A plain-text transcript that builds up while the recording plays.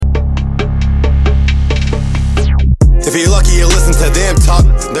If you're lucky, you listen to them talk.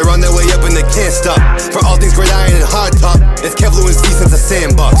 They're on their way up and they can't stop. For all things gridiron and hard top, it's Kev Lewinsky since the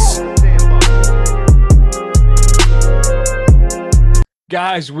sandbox.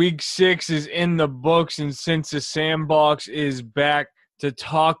 Guys, week 6 is in the books, and since the sandbox is back to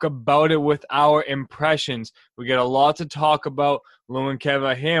talk about it with our impressions, we got a lot to talk about. Lou and Kev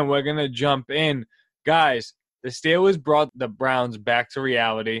are here, and we're going to jump in. Guys, the Steelers brought the Browns back to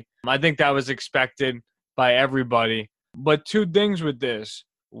reality. I think that was expected by everybody. But two things with this.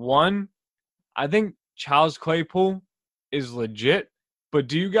 One, I think Charles Claypool is legit, but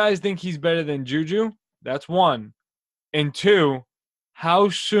do you guys think he's better than Juju? That's one. And two, how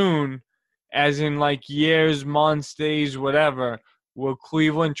soon, as in like years, months, days, whatever, will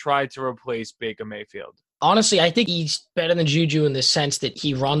Cleveland try to replace Baker Mayfield? Honestly, I think he's better than Juju in the sense that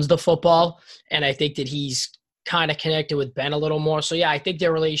he runs the football, and I think that he's kind of connected with Ben a little more. So, yeah, I think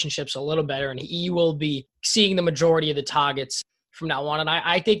their relationship's a little better, and he will be seeing the majority of the targets from now on. And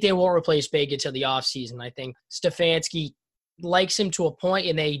I think they won't replace Baker till the offseason. I think Stefanski likes him to a point,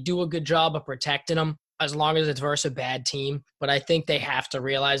 and they do a good job of protecting him as long as it's versus a bad team. But I think they have to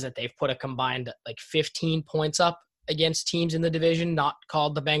realize that they've put a combined like 15 points up against teams in the division, not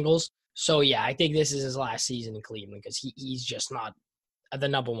called the Bengals. So, yeah, I think this is his last season in Cleveland because he's just not the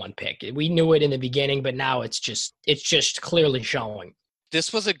number one pick. We knew it in the beginning, but now it's just clearly showing.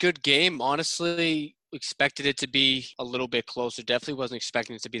 This was a good game. Honestly, expected it to be a little bit closer. Definitely wasn't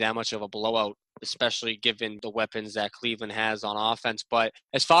expecting it to be that much of a blowout, especially given the weapons that Cleveland has on offense. But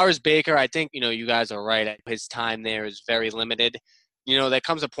as far as Baker, I think, you guys are right. His time there is very limited. There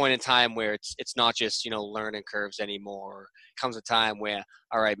comes a point in time where it's not just, learning curves anymore. It comes a time where,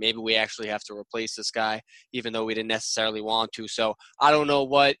 all right, maybe we actually have to replace this guy, even though we didn't necessarily want to. So I don't know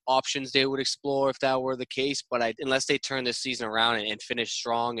what options they would explore if that were the case, but unless they turn this season around and finish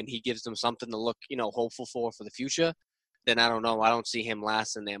strong and he gives them something to look, hopeful for the future, then I don't know. I don't see him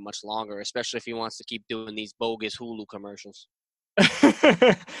lasting there much longer, especially if he wants to keep doing these bogus Hulu commercials.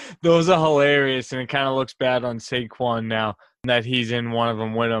 Those are hilarious, and it kind of looks bad on Saquon now that he's in one of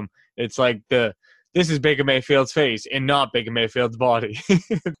them with him. It's like this is Baker Mayfield's face and not Baker Mayfield's body.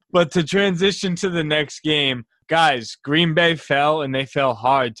 But to transition to the next game, guys, Green Bay fell, and they fell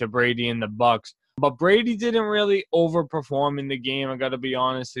hard to Brady and the Bucs. But Brady didn't really overperform in the game. I got to be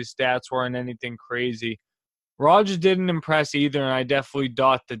honest, his stats weren't anything crazy. Rodgers didn't impress either, and I definitely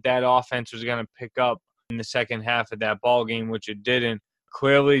thought that offense was going to pick up in the second half of that ball game, which it didn't.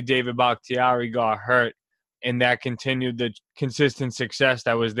 Clearly, David Bakhtiari got hurt, and that continued the consistent success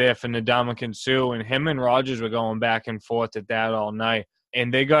that was there for Ndamukong Suh, and him and Rodgers were going back and forth at that all night,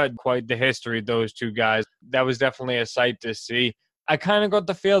 and they got quite the history, those two guys. That was definitely a sight to see. I kind of got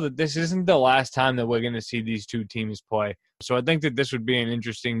the feel that this isn't the last time that we're going to see these two teams play, so I think that this would be an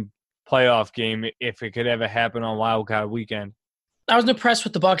interesting playoff game if it could ever happen on Wild Card Weekend. I was impressed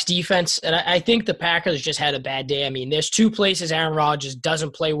with the Bucs defense, and I think the Packers just had a bad day. I mean, there's two places Aaron Rodgers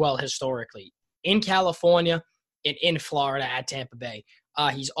doesn't play well historically. In California and in Florida at Tampa Bay.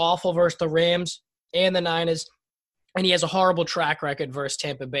 He's awful versus the Rams and the Niners, and he has a horrible track record versus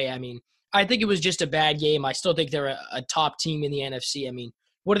Tampa Bay. I mean, I think it was just a bad game. I still think they're a top team in the NFC. I mean,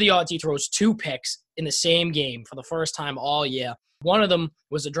 what are the odds he throws 2 picks in the same game for the first time all year? One of them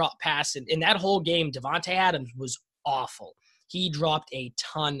was a drop pass, and in that whole game, Devontae Adams was awful. He dropped a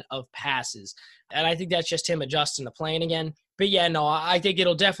ton of passes. And I think that's just him adjusting to playing again. But yeah, no, I think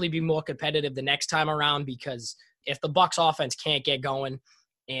it'll definitely be more competitive the next time around because if the Bucs offense can't get going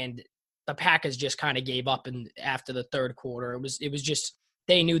and the Packers just kind of gave up after the third quarter, it was just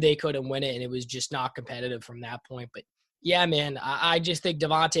they knew they couldn't win it and it was just not competitive from that point. But yeah, man, I just think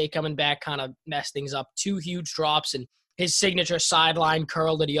Devontae coming back kind of messed things up. 2 huge drops and his signature sideline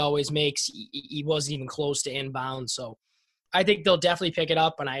curl that he always makes, he wasn't even close to inbound. So I think they'll definitely pick it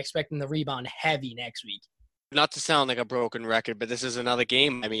up, and I expect them to rebound heavy next week. Not to sound like a broken record, but this is another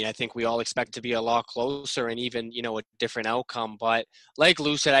game. I mean, I think we all expect it to be a lot closer and even, a different outcome. But like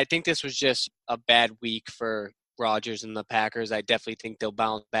Lou said, I think this was just a bad week for Rodgers and the Packers. I definitely think they'll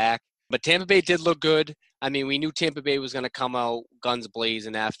bounce back. But Tampa Bay did look good. I mean, we knew Tampa Bay was going to come out guns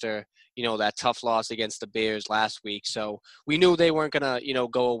blazing after, that tough loss against the Bears last week. So we knew they weren't going to,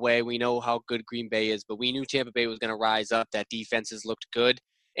 go away. We know how good Green Bay is, but we knew Tampa Bay was going to rise up. That defenses looked good.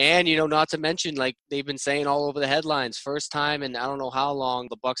 And, not to mention, like they've been saying all over the headlines, first time in I don't know how long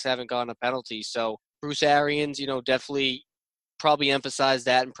the Bucs haven't gotten a penalty. So Bruce Arians, definitely probably emphasized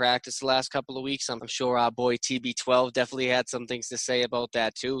that in practice the last couple of weeks. I'm sure our boy TB12 definitely had some things to say about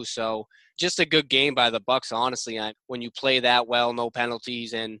that too. So just a good game by the Bucs, honestly. When you play that well, no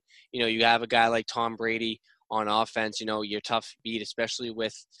penalties, and you have a guy like Tom Brady on offense, you're tough to beat, especially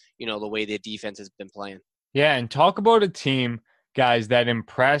with the way their defense has been playing. Yeah, and talk about a team, guys, that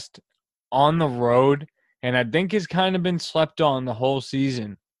impressed on the road and I think has kind of been slept on the whole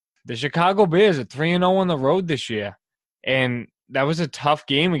season. The Chicago Bears are 3-0 on the road this year. And that was a tough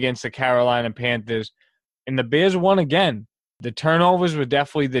game against the Carolina Panthers. And the Bears won again. The turnovers were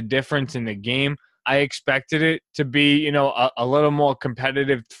definitely the difference in the game. I expected it to be, a little more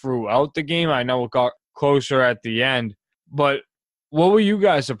competitive throughout the game. I know it got closer at the end. But what were you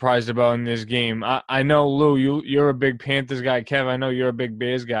guys surprised about in this game? I know, Lou, you're a big Panthers guy. Kev, I know you're a big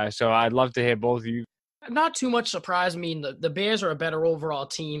Bears guy. So I'd love to hear both of you. Not too much surprise. I mean, the Bears are a better overall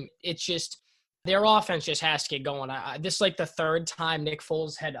team. It's just their offense just has to get going. This is like the third time Nick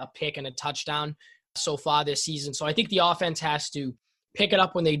Foles had a pick and a touchdown so far this season. So I think the offense has to pick it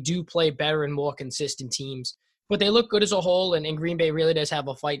up when they do play better and more consistent teams. But they look good as a whole, and Green Bay really does have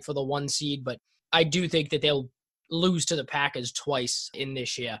a fight for the 1 seed. But I do think that they'll lose to the Packers twice in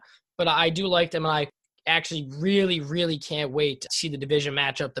this year. But I do like them, and I actually really, really can't wait to see the division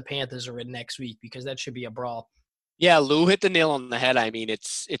matchup the Panthers are in next week because that should be a brawl. Yeah, Lou hit the nail on the head. I mean,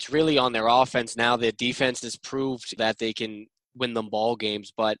 it's really on their offense now. Their defense has proved that they can win them ball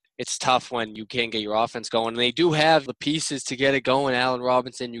games, but it's tough when you can't get your offense going. And they do have the pieces to get it going. Allen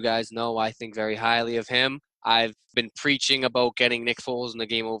Robinson, you guys know, I think very highly of him. I've been preaching about getting Nick Foles in the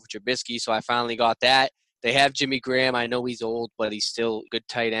game over Trubisky, so I finally got that. They have Jimmy Graham. I know he's old, but he's still a good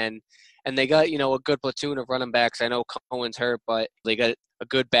tight end. And they got, a good platoon of running backs. I know Cohen's hurt, but they got a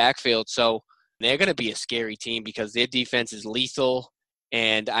good backfield. So they're going to be a scary team because their defense is lethal.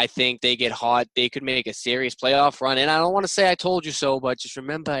 And I think they get hot. They could make a serious playoff run. And I don't want to say I told you so, but just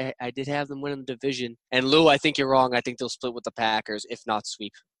remember I did have them winning the division. And Lou, I think you're wrong. I think they'll split with the Packers, if not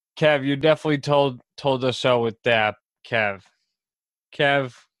sweep. Kev, you definitely told us so with that, Kev.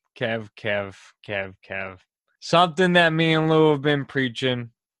 Kev. Something that me and Lou have been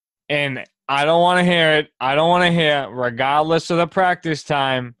preaching. And I don't want to hear it. I don't want to hear it, regardless of the practice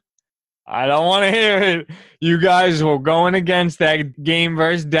time. I don't want to hear it. You guys were going against that game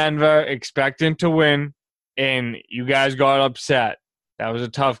versus Denver, expecting to win, and you guys got upset. That was a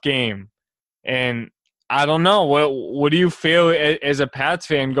tough game. And I don't know. What do you feel as a Pats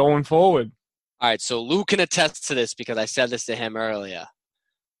fan going forward? All right, so Lou can attest to this because I said this to him earlier.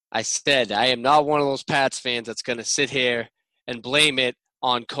 I said I am not one of those Pats fans that's going to sit here and blame it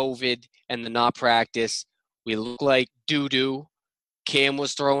on COVID and the not practice. We look like doo-doo. Cam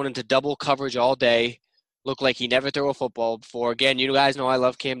was thrown into double coverage all day. Looked like he never threw a football before. Again, you guys know I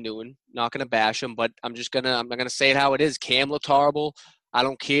love Cam Newton. Not going to bash him, but I'm not going to say it how it is. Cam looked horrible. I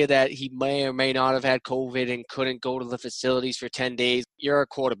don't care that he may or may not have had COVID and couldn't go to the facilities for 10 days. You're a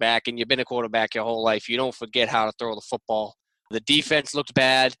quarterback, and you've been a quarterback your whole life. You don't forget how to throw the football. The defense looked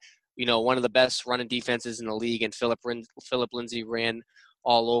bad. One of the best running defenses in the league, and Philip Lindsay ran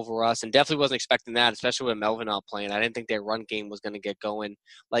all over us, and definitely wasn't expecting that, especially with Melvin out playing. I didn't think their run game was going to get going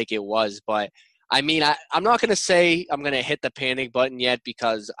like it was. But, I mean, I'm not going to say I'm going to hit the panic button yet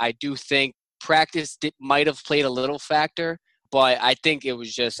because I do think practice might have played a little factor. But I think they're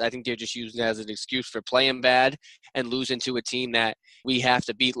just using it as an excuse for playing bad and losing to a team that we have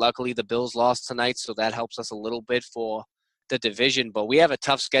to beat. Luckily, the Bills lost tonight, so that helps us a little bit for the division. But we have a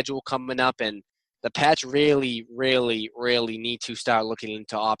tough schedule coming up, and the Pats really, really, really need to start looking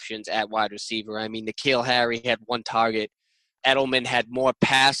into options at wide receiver. I mean, N'Keal Harry had 1 target. Edelman had more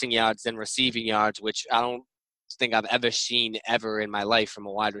passing yards than receiving yards, which I don't think I've ever seen ever in my life from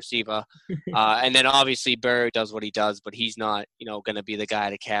a wide receiver. And then obviously Bird does what he does, but he's not, going to be the guy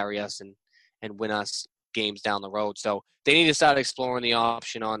to carry us and win us games down the road. So they need to start exploring the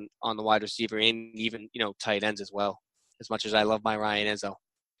option on the wide receiver and even, tight ends as well, as much as I love my Ryan Izzo.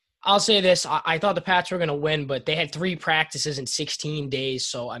 I'll say this. I thought the Pats were going to win, but they had 3 practices in 16 days.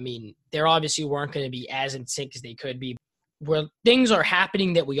 So, I mean, they obviously weren't going to be as in sync as they could be. Where things are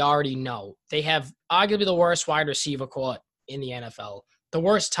happening that we already know. They have arguably the worst wide receiver corps in the NFL, the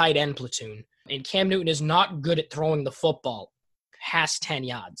worst tight end platoon. And Cam Newton is not good at throwing the football past 10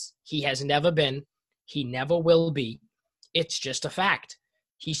 yards. He has never been. He never will be. It's just a fact.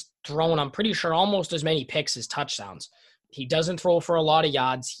 He's thrown, I'm pretty sure, almost as many picks as touchdowns. He doesn't throw for a lot of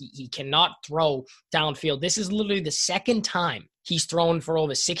yards. He cannot throw downfield. This is literally the second time he's thrown for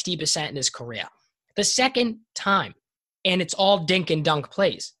over 60% in his career. The second time. And it's all dink and dunk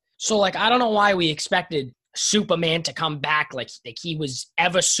plays. So, I don't know why we expected Superman to come back like he was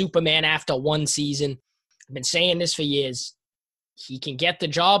ever Superman after 1 season. I've been saying this for years. He can get the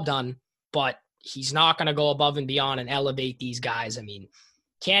job done, but he's not going to go above and beyond and elevate these guys. I mean,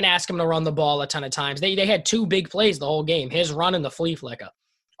 can't ask him to run the ball a ton of times. They had 2 big plays the whole game. His run and the flea flicker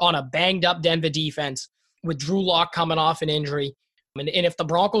on a banged-up Denver defense with Drew Lock coming off an injury. And if the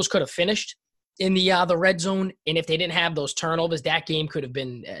Broncos could have finished, in the red zone. And if they didn't have those turnovers, that game could have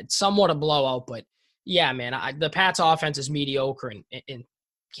been somewhat a blowout. But yeah, man, the Pats offense is mediocre, and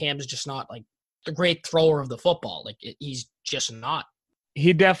Cam's just not like a great thrower of the football. Like he's just not.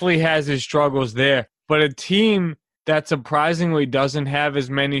 He definitely has his struggles there, but a team that surprisingly doesn't have as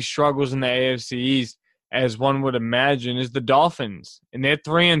many struggles in the AFC East as one would imagine is the Dolphins. And they're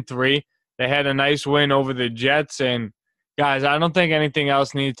 3-3. They had a nice win over the Jets. And, guys, I don't think anything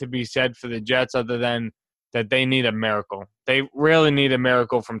else needs to be said for the Jets other than that they need a miracle. They really need a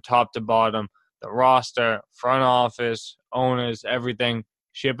miracle from top to bottom. The roster, front office, owners, everything.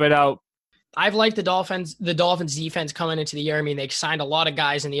 Ship it out. I've liked the Dolphins defense coming into the year. I mean, they signed a lot of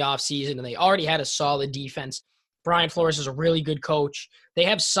guys in the offseason, and they already had a solid defense. Brian Flores is a really good coach. They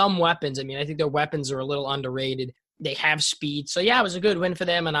have some weapons. I mean, I think their weapons are a little underrated. They have speed. So, yeah, it was a good win for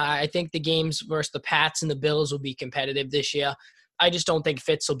them, and I think the games versus the Pats and the Bills will be competitive this year. I just don't think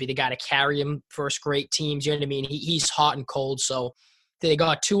Fitz will be the guy to carry him versus great teams. You know what I mean? He's hot and cold. So they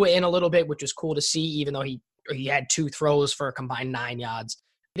got Tua in a little bit, which was cool to see, even though he had 2 throws for a combined 9 yards.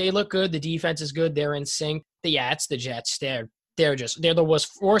 They look good. The defense is good. They're in sync. It's the Jets. They're the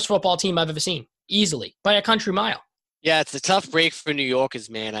worst football team I've ever seen, easily, by a country mile. Yeah, it's a tough break for New Yorkers,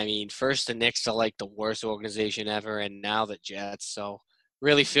 man. I mean, first the Knicks are like the worst organization ever, and now the Jets. So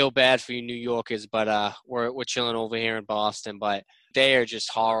really feel bad for you New Yorkers, but we're chilling over here in Boston. But they are just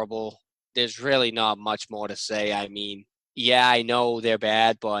horrible. There's really not much more to say. I mean, yeah, I know they're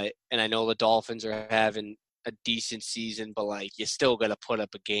bad, and I know the Dolphins are having a decent season, but like you still got to put up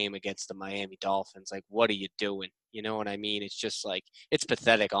a game against the Miami Dolphins. Like, what are you doing? You know what I mean? It's just like it's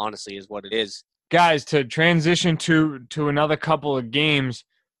pathetic, honestly, is what it is. Guys, to transition to another couple of games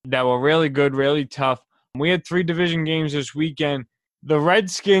that were really good, really tough. We had 3 division games this weekend. The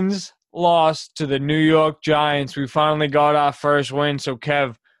Redskins lost to the New York Giants. We finally got our first win. So,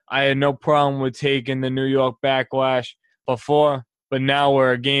 Kev, I had no problem with taking the New York backlash before. But now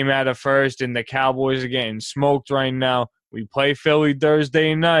we're a game out of first, and the Cowboys are getting smoked right now. We play Philly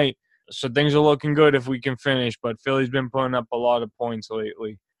Thursday night, so things are looking good if we can finish. But Philly's been putting up a lot of points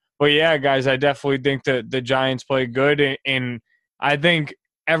lately. But, yeah, guys, I definitely think that the Giants play good, and I think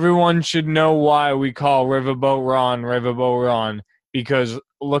everyone should know why we call Riverboat Ron, because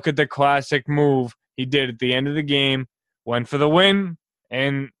look at the classic move he did at the end of the game, went for the win,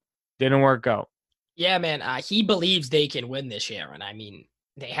 and didn't work out. Yeah, man, he believes they can win this year. And, I mean,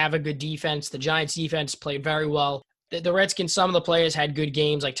 they have a good defense. The Giants' defense played very well. The Redskins, some of the players had good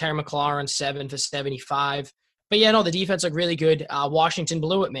games, like Terry McLaurin, 7 for 75. But, yeah, no, the defense looked really good. Washington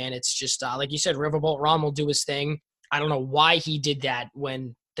blew it, man. It's just, like you said, Riverboat Ron will do his thing. I don't know why he did that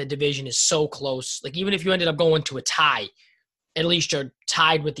when the division is so close. Like, even if you ended up going to a tie, at least you're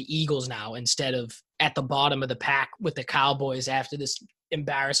tied with the Eagles now instead of at the bottom of the pack with the Cowboys after this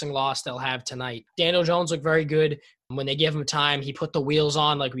embarrassing loss they'll have tonight. Daniel Jones looked very good. When they give him time, he put the wheels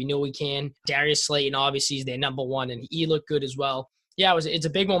on like we knew he can. Darius Slayton obviously is their number one, and he looked good as well. Yeah, it's a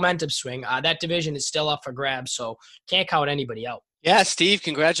big momentum swing. That division is still up for grabs, so can't count anybody out. Yeah, Steve,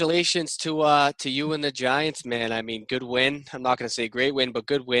 congratulations to you and the Giants, man. I mean, good win. I'm not going to say great win, but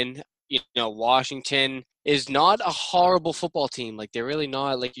good win. You know, Washington is not a horrible football team. Like, they're really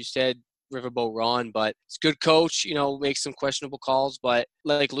not, like you said, Riverboat Ron, but it's good coach, you know, makes some questionable calls. But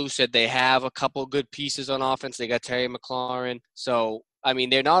like Lou said, they have a couple good pieces on offense. They got Terry McLaurin. So, I mean,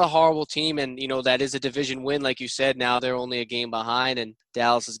 they're not a horrible team. And, you know, that is a division win. Like you said, now they're only a game behind and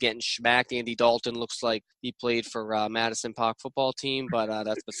Dallas is getting smacked. Andy Dalton looks like he played for Madison Park football team, but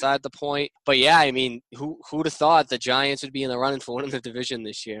that's beside the point. But yeah, I mean, who'd have thought the Giants would be in the running for winning the division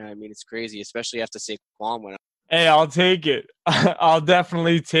this year? I mean, it's crazy, especially after Saquon went up. Hey, I'll take it. I'll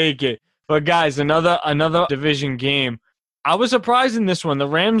definitely take it. But, guys, another division game. I was surprised in this one. The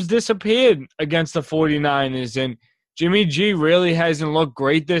Rams disappeared against the 49ers, and Jimmy G really hasn't looked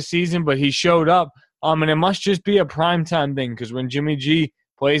great this season, but he showed up. And it must just be a primetime thing because when Jimmy G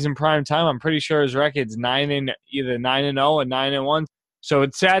plays in primetime, I'm pretty sure his record's either 9-0 or 9-1. So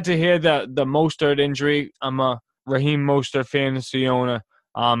it's sad to hear the Mostert injury. I'm a Raheem Mostert fantasy owner.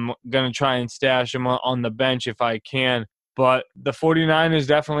 I'm going to try and stash him on the bench if I can. But the 49ers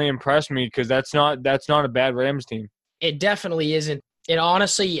definitely impressed me because that's not a bad Rams team. It definitely isn't. It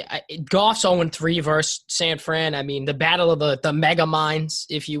honestly, Goff's 0-3 versus San Fran. I mean, the battle of the mega minds,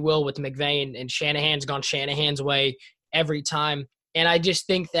 if you will, with McVay and Shanahan's gone Shanahan's way every time. And I just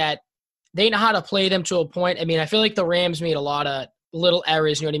think that they know how to play them to a point. I mean, I feel like the Rams made a lot of little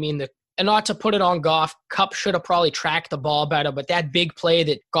errors, you know what I mean? And not to put it on Goff, Kupp should have probably tracked the ball better, but that big play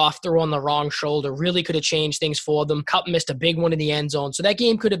that Goff threw on the wrong shoulder really could have changed things for them. Kupp missed a big one in the end zone. So that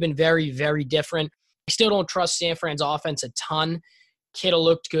game could have been very, very different. I still don't trust San Fran's offense a ton. Kittle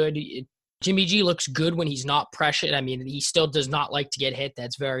looked good. Jimmy G looks good when he's not pressured. I mean, he still does not like to get hit.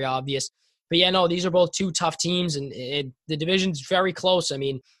 That's very obvious. But yeah, no, these are both two tough teams, and the division's very close. I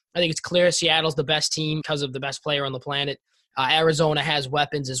mean, I think it's clear Seattle's the best team because of the best player on the planet. Arizona has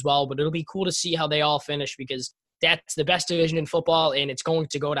weapons as well, but it'll be cool to see how they all finish because that's the best division in football, and it's going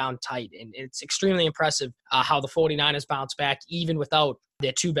to go down tight. And it's extremely impressive how the 49ers bounce back even without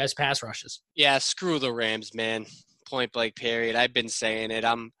their two best pass rushes. Yeah, screw the Rams, man. Point blank, period. I've been saying it.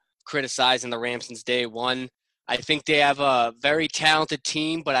 I'm criticizing the Rams since day one. I think they have a very talented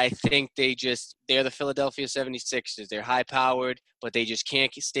team, but I think they're the Philadelphia 76ers. They're high-powered, but they just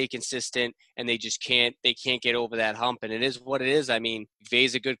can't stay consistent, and they can't get over that hump. And it is what it is. I mean,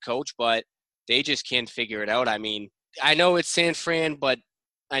 Vay's a good coach, but they just can't figure it out. I mean, I know it's San Fran, but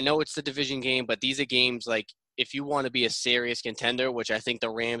I know it's the division game, but these are games like if you want to be a serious contender, which I think the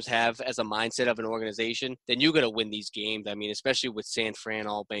Rams have as a mindset of an organization, then you got to win these games. I mean, especially with San Fran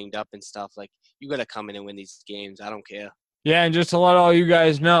all banged up and stuff, like you got to come in and win these games. I don't care. Yeah, and just to let all you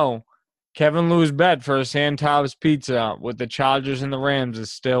guys know, Kevin Lou's bet for Santab's Pizza with the Chargers and the Rams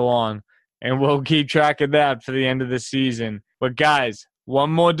is still on, and we'll keep track of that for the end of the season. But guys,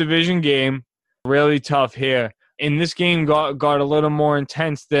 one more division game, really tough here. And this game got a little more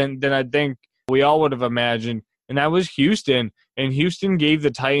intense than I think we all would have imagined, and that was Houston. And Houston gave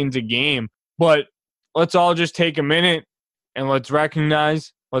the Titans a game. But let's all just take a minute and let's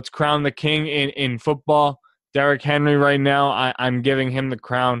crown the king in football. Derrick Henry right now, I'm giving him the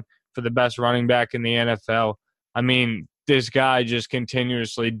crown for the best running back in the NFL. I mean, this guy just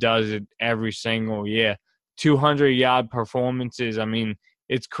continuously does it every single year. 200-yard performances. I mean,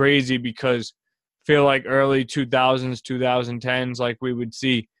 it's crazy because I feel like early 2000s, 2010s, like we would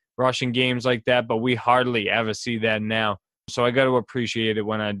see rushing games like that, but we hardly ever see that now. So I got to appreciate it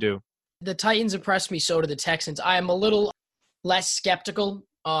when I do. The Titans impressed me, so do the Texans. I am a little less skeptical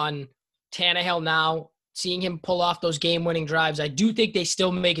on Tannehill now, seeing him pull off those game-winning drives. I do think they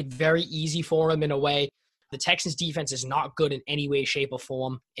still make it very easy for him in a way. The Texans' defense is not good in any way, shape, or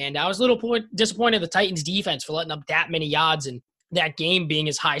form. And I was a little disappointed in the Titans' defense for letting up that many yards and that game being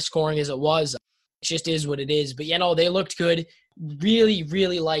as high-scoring as it was. It just is what it is. But, they looked good. Really,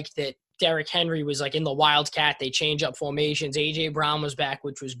 really liked that Derrick Henry was like in the Wildcat. They change up formations. A.J. Brown was back,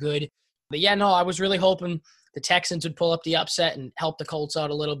 which was good. But, I was really hoping the Texans would pull up the upset and help the Colts out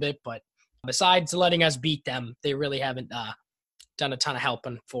a little bit. But besides letting us beat them, they really haven't done a ton of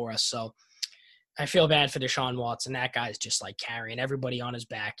helping for us. So I feel bad for Deshaun Watson. That guy's just like carrying everybody on his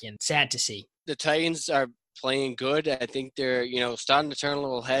back, and sad to see. The Titans are playing good. I think they're, starting to turn a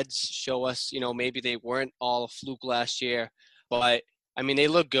little heads, show us, maybe they weren't all a fluke last year. But, I mean, they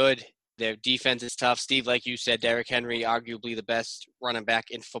look good. Their defense is tough. Steve, like you said, Derrick Henry, arguably the best running back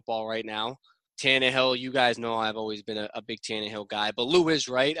in football right now. Tannehill, you guys know I've always been a big Tannehill guy. But Lou is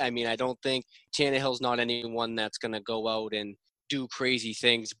right. I mean, I don't think Tannehill's not anyone that's going to go out and do crazy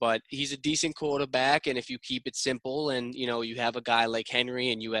things. But he's a decent quarterback, and if you keep it simple and, you have a guy like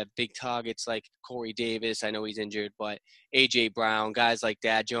Henry and you have big targets like Corey Davis, I know he's injured, but A.J. Brown, guys like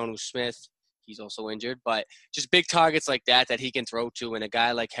that, Jonnu Smith, he's also injured, but just big targets like that he can throw to, and a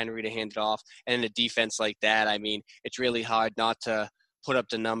guy like Henry to hand it off, and a defense like that. I mean, it's really hard not to put up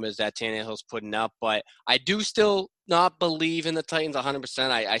the numbers that Tannehill's putting up, but I do still not believe in the Titans 100%.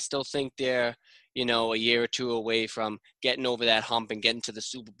 I still think they're, a year or two away from getting over that hump and getting to the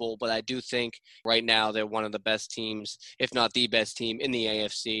Super Bowl, but I do think right now they're one of the best teams, if not the best team in the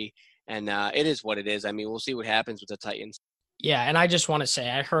AFC, and it is what it is. I mean, we'll see what happens with the Titans. Yeah, and I just want to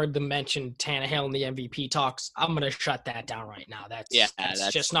say, I heard them mention Tannehill in the MVP talks. I'm going to shut that down right now. That's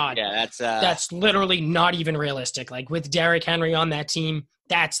just not. Yeah, that's literally not even realistic. Like with Derrick Henry on that team,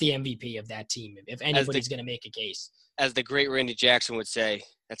 that's the MVP of that team. If anybody's going to make a case, as the great Randy Jackson would say,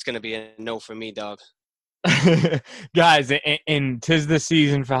 that's going to be a no for me, dog. Guys, and 'tis the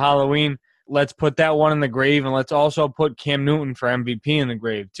season for Halloween. Let's put that one in the grave, and let's also put Cam Newton for MVP in the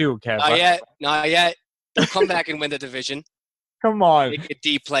grave too, Kev. Not yet. They'll come back and win the division. Come on. Make a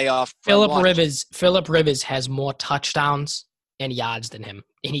deep playoff. Phillip Rivers has more touchdowns and yards than him.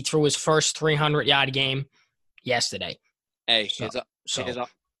 And he threw his first 300-yard game yesterday. Hey,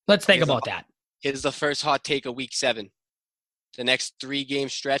 let's think about that. Here's the first hot take of Week 7. The next 3-game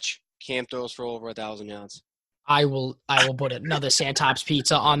stretch, Cam throws for over 1,000 yards. I will put another Santops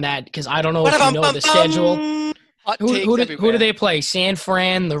Pizza on that because I don't know if you know the schedule. Who do they play? San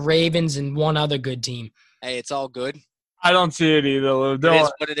Fran, the Ravens, and one other good team. Hey, it's all good. I don't see it either, Lou. It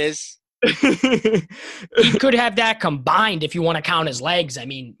is what it is. He could have that combined if you want to count his legs. I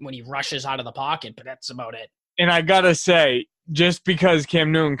mean, when he rushes out of the pocket, but that's about it. And I got to say, just because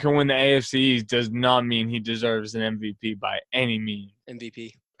Cam Newton can win the AFC East does not mean he deserves an MVP by any means. MVP.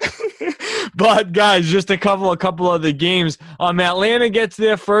 But guys, just a couple other games. Atlanta gets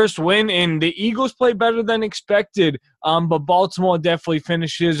their first win, and the Eagles play better than expected. But Baltimore definitely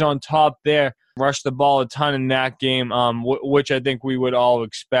finishes on top there. Rushed the ball a ton in that game, which I think we would all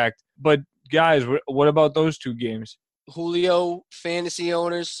expect. But guys, what about those two games? Julio, fantasy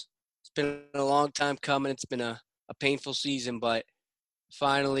owners, it's been a long time coming. It's been a painful season, but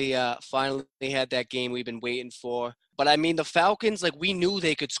finally had that game we've been waiting for. But I mean, the Falcons, like, we knew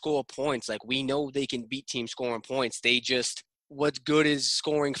they could score points. Like, we know they can beat teams scoring points. They just, what's good is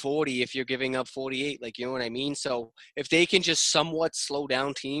scoring 40 if you're giving up 48. Like, you know what I mean? So if they can just somewhat slow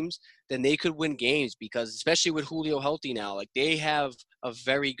down teams, then they could win games, because especially with Julio healthy now, like, they have a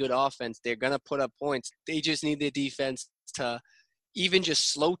very good offense. They're going to put up points. They just need their defense to even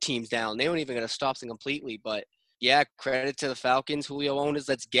just slow teams down. They don't even going to stop them completely. But yeah, credit to the Falcons, Julio owners.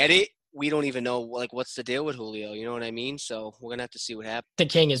 Let's get it. We don't even know, like, what's the deal with Julio. You know what I mean? So we're going to have to see what happens. The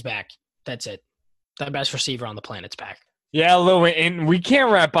king is back. That's it. The best receiver on the planet's back. Yeah, Lou, and we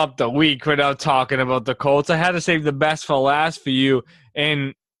can't wrap up the week without talking about the Colts. I had to save the best for last for you.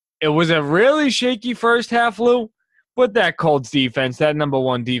 And it was a really shaky first half, Lou. But that Colts defense, that number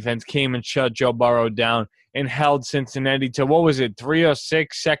one defense, came and shut Joe Burrow down and held Cincinnati to, 3 or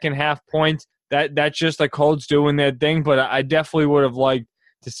 6 second half points. That's just the Colts doing their thing. But I definitely would have liked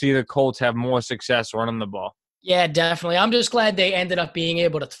to see the Colts have more success running the ball. Yeah, definitely. I'm just glad they ended up being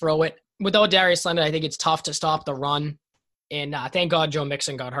able to throw it. Without Darius Leonard, I think it's tough to stop the run. And thank God Joe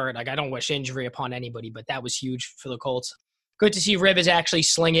Mixon got hurt. Like, I don't wish injury upon anybody, but that was huge for the Colts. Good to see Rivers actually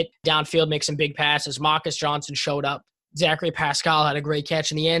sling it downfield, make some big passes. Marcus Johnson showed up. Zachary Pascal had a great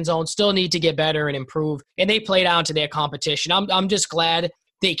catch in the end zone. Still need to get better and improve. And they play down to their competition. I'm just glad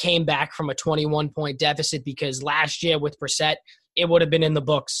they came back from a 21-point deficit, because last year with Brissett, it would have been in the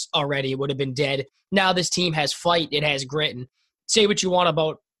books already. It would have been dead. Now this team has fight. It has grit. And say what you want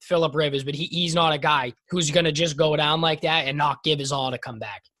about Phillip Rivers, but he's not a guy who's going to just go down like that and not give his all to come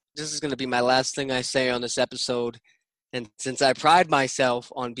back. This is going to be my last thing I say on this episode. And since I pride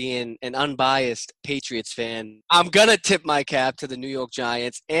myself on being an unbiased Patriots fan, I'm going to tip my cap to the New York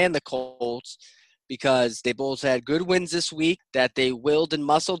Giants and the Colts, because they both had good wins this week that they willed and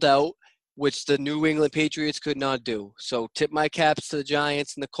muscled out, which the New England Patriots could not do. So tip my caps to the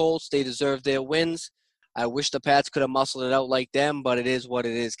Giants and the Colts. They deserve their wins. I wish the Pats could have muscled it out like them, but it is what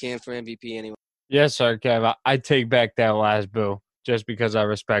it is. Cam for MVP anyway. Yes, sir, Kev. I take back that last boo just because I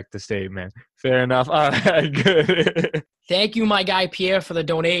respect the statement. Fair enough. All right, good. Thank you, my guy Pierre, for the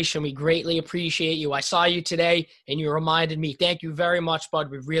donation. We greatly appreciate you. I saw you today, and you reminded me. Thank you very much, bud.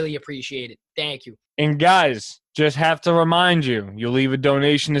 We really appreciate it. Thank you. And guys, just have to remind you, you leave a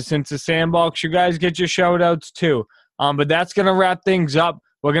donation to Cincy Sandbox, you guys get your shout-outs too. But that's going to wrap things up.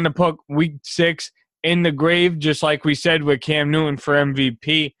 We're going to put Week 6 in the grave, just like we said with Cam Newton for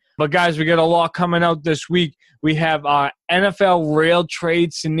MVP. But, guys, we got a lot coming out this week. We have our NFL real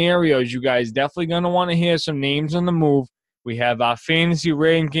trade scenarios. You guys definitely going to want to hear some names on the move. We have our fantasy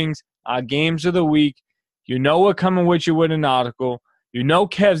rankings, our games of the week. You know we're coming with you with an article. You know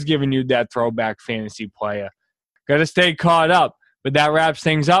Kev's giving you that throwback fantasy player. Got to stay caught up. But that wraps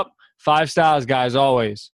things up. 5 stars, guys, always.